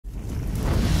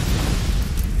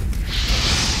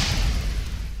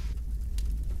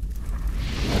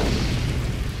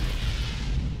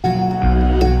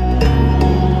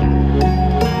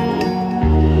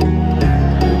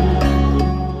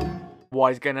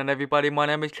What is going on, everybody? My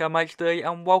name is ChadderManHD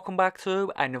and welcome back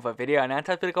to another video. And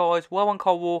today's video, guys, we're on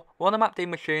Cold War, we're on the map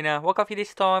Maschine. What I've got for you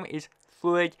this time is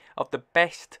 3 of the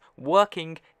best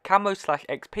working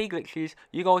Camos/XP glitches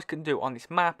you guys can do on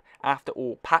this map after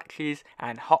all patches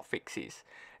and hotfixes.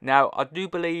 Now, I do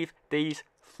believe these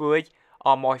 3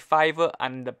 are my favourite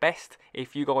and the best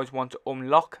if you guys want to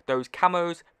unlock those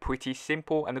camos. Pretty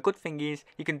simple, and the good thing is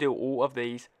you can do all of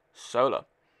these solo.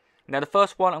 Now, the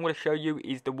first one I'm going to show you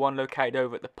is the one located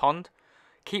over at the pond.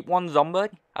 Keep one zombie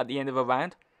at the end of a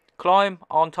round, climb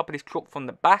on top of this truck from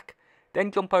the back,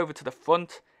 then jump over to the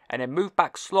front, and then move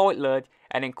back slightly,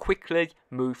 and then quickly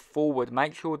move forward.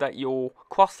 Make sure that your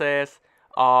crosshairs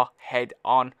are head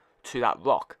on to that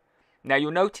rock. Now,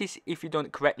 you'll notice if you've done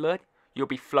it correctly, you'll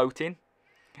be floating,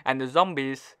 and the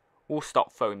zombies will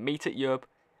stop throwing meat at you,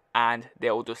 and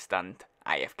they'll just stand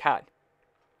AFK.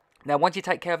 Now, once you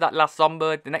take care of that last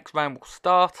zombie, the next round will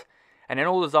start, and then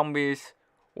all the zombies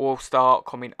will start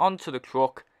coming onto the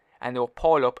truck, and they'll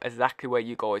pile up exactly where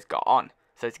you guys got on.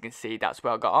 So as you can see, that's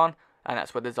where I got on, and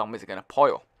that's where the zombies are going to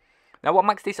pile. Now, what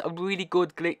makes this a really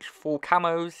good glitch for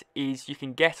camos is you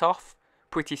can get off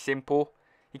pretty simple.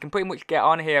 You can pretty much get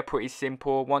on here pretty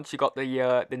simple. Once you got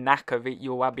the knack of it,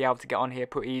 you'll be able to get on here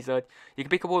pretty easy. You can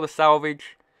pick up all the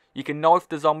salvage. You can knife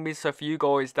the zombies, so for you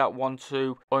guys that want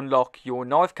to unlock your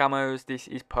knife camos, this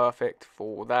is perfect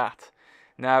for that.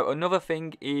 Now, another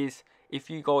thing is, if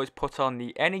you guys put on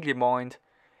the energy mind,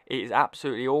 it is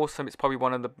absolutely awesome. It's probably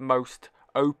one of the most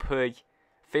OP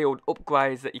field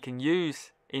upgrades that you can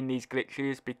use in these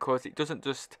glitches, because it doesn't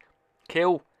just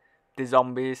kill the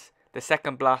zombies. The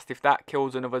second blast, if that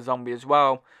kills another zombie as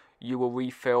well, you will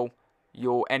refill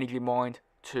your energy mind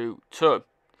to 2.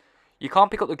 You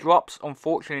can't pick up the drops,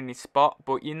 unfortunately, in this spot,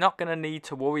 but you're not going to need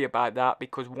to worry about that,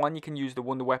 because one, you can use the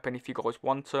wonder weapon if you guys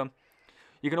want to.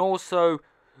 You can also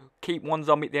keep one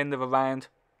zombie at the end of a round,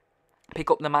 pick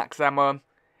up the max ammo,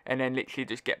 and then literally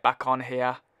just get back on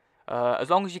here. As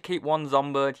long as you keep one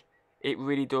zombie, it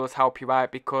really does help you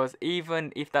out, because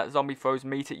even if that zombie throws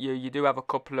meat at you, you do have a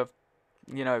couple of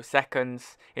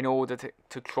seconds in order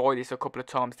to try this a couple of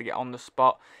times to get on the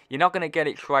spot. You're not going to get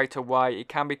it straight away. It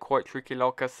can be quite tricky,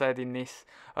 like I said in this.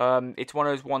 It's one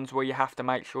of those ones where you have to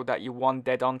make sure that you're 1,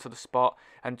 dead onto the spot,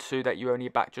 and 2, that you're only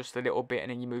back just a little bit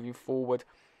and then you're moving forward.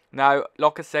 Now,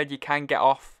 like I said, you can get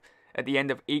off at the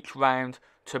end of each round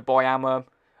to buy ammo,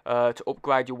 to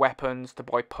upgrade your weapons, to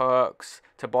buy perks,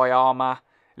 to buy armor.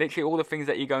 Literally all the things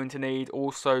that you're going to need.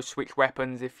 Also switch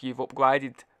weapons. If you've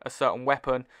upgraded a certain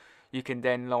weapon, you can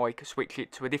then switch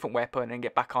it to a different weapon and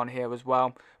get back on here as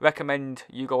well. Recommend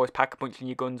you guys pack a punch in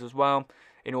your guns as well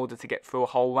in order to get through a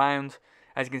whole round.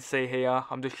 As you can see here,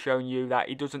 I'm just showing you that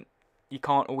you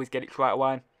can't always get it straight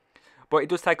away, but it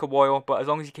does take a while. But as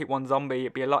long as you keep one zombie,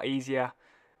 it'd be a lot easier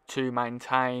to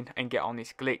maintain and get on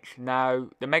this glitch. Now,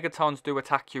 the Megatons do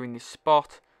attack you in this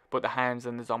spot, but the hounds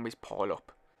and the zombies pile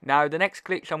up. Now, the next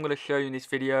glitch I'm going to show you in this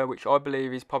video, which I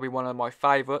believe is probably one of my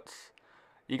favourites.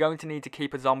 You're going to need to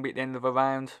keep a zombie at the end of a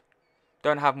round.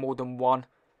 Don't have more than one.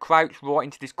 Crouch right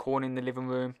into this corner in the living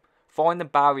room. Find the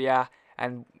barrier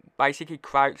and basically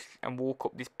crouch and walk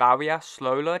up this barrier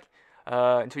slowly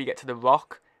until you get to the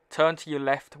rock. Turn to your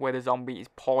left where the zombie is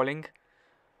piling.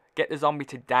 Get the zombie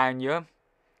to down you.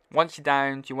 Once you're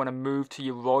downed, you want to move to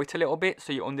your right a little bit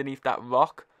so you're underneath that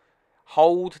rock.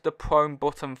 Hold the prone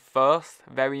button first.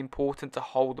 Very important to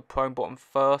hold the prone button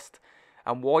first.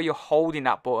 And while you're holding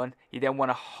that button, you then want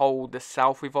to hold the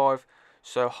self-revive.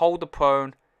 So hold the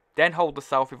prone, then hold the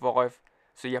self-revive.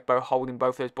 So you're holding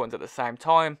both those buttons at the same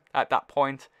time at that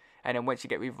point. And then once you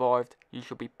get revived, you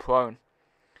should be prone.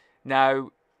 Now,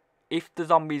 if the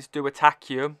zombies do attack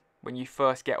you when you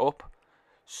first get up,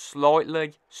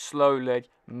 slowly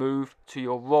move to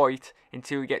your right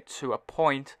until you get to a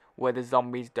point where the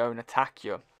zombies don't attack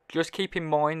you. Just keep in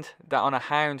mind that on a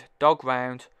hound dog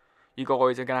round, you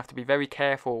guys are going to have to be very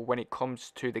careful when it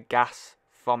comes to the gas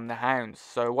from the hounds.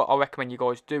 So what I recommend you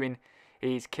guys doing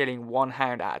is killing one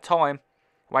hound at a time,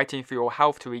 waiting for your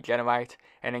health to regenerate,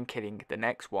 and then killing the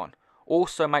next one.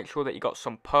 Also, make sure that you got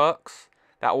some perks.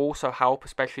 That will also help,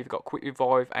 especially if you've got quick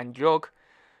revive and jug.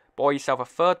 Buy yourself a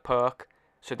 3rd perk,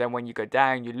 so then when you go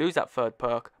down, you lose that 3rd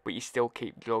perk, but you still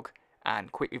keep jug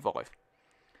and quick revive.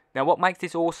 Now, what makes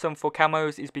this awesome for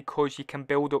camos is because you can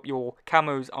build up your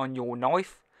camos on your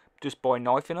knife, just by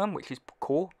knifing them, which is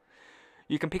cool.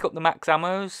 You can pick up the max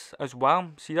ammos as well,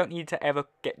 so you don't need to ever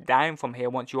get down from here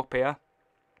once you're up here.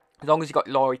 As long as you've got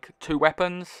 2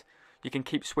 weapons, you can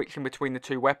keep switching between the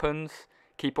 2 weapons,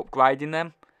 keep upgrading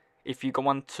them. If you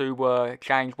want to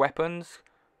change weapons,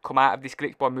 come out of this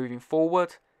glitch by moving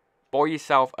forward, buy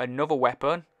yourself another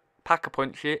weapon, pack a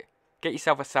punch it, get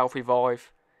yourself a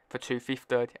self-revive for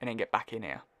 250 and then get back in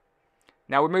here.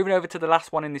 Now we're moving over to the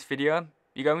last one in this video.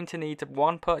 You're going to need to,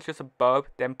 one, purchase a bow,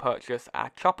 then purchase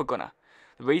a chopper gunner.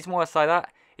 The reason why I say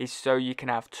that is so you can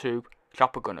have 2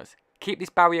 chopper gunners. Keep this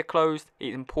barrier closed,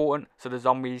 it's important so the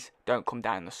zombies don't come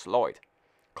down the slide.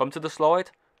 Come to the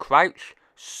slide, crouch,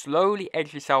 slowly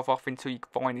edge yourself off until you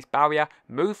find this barrier,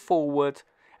 move forward,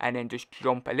 and then just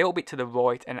jump a little bit to the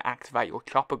right and activate your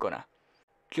chopper gunner.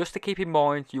 Just to keep in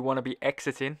mind, you want to be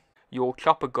exiting your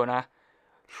chopper gunner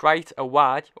straight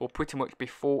away, or pretty much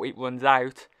before it runs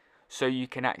out, so you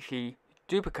can actually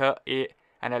duplicate it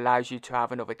and allows you to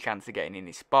have another chance of getting in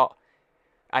this spot.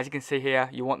 As you can see here,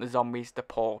 you want the zombies to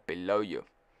pour below you.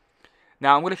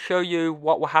 Now I'm going to show you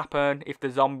what will happen if the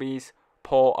zombies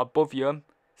pour above you.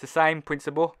 It's the same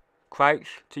principle.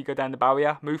 Crouch till you go down the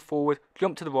barrier, move forward,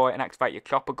 jump to the right and activate your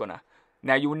chopper gunner.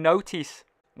 Now you will notice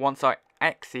once I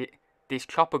exit this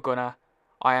chopper gunner,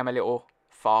 I am a little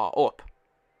far up.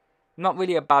 Not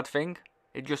really a bad thing,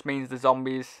 it just means the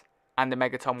zombies and the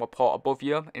Megaton will pour above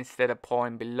you instead of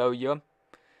pouring below you.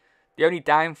 The only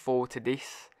downfall to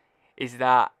this is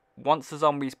that once the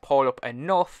zombies pour up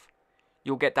enough,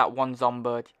 you'll get that one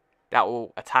zombie that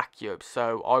will attack you.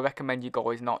 So I recommend you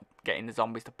guys not getting the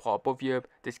zombies to pour above you,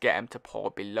 just get them to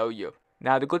pour below you.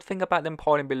 Now the good thing about them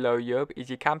pouring below you is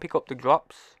you can pick up the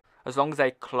drops as long as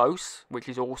they're close, which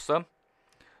is awesome.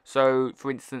 So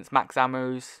for instance, max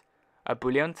ammos are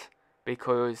brilliant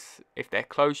because if they're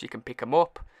close you can pick them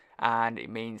up, and it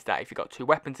means that if you've got 2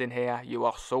 weapons in here, you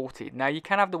are sorted. Now you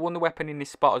can have the wonder weapon in this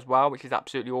spot as well, which is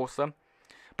absolutely awesome.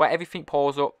 But everything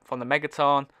pours up from the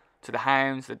Megaton to the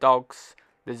hounds, the dogs,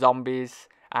 the zombies,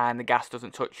 and the gas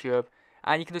doesn't touch you.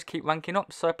 And you can just keep ranking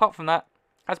up. So apart from that,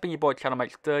 that's been your boy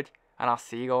ChadderManHD, and I'll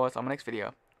see you guys on my next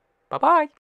video. Bye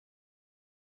bye!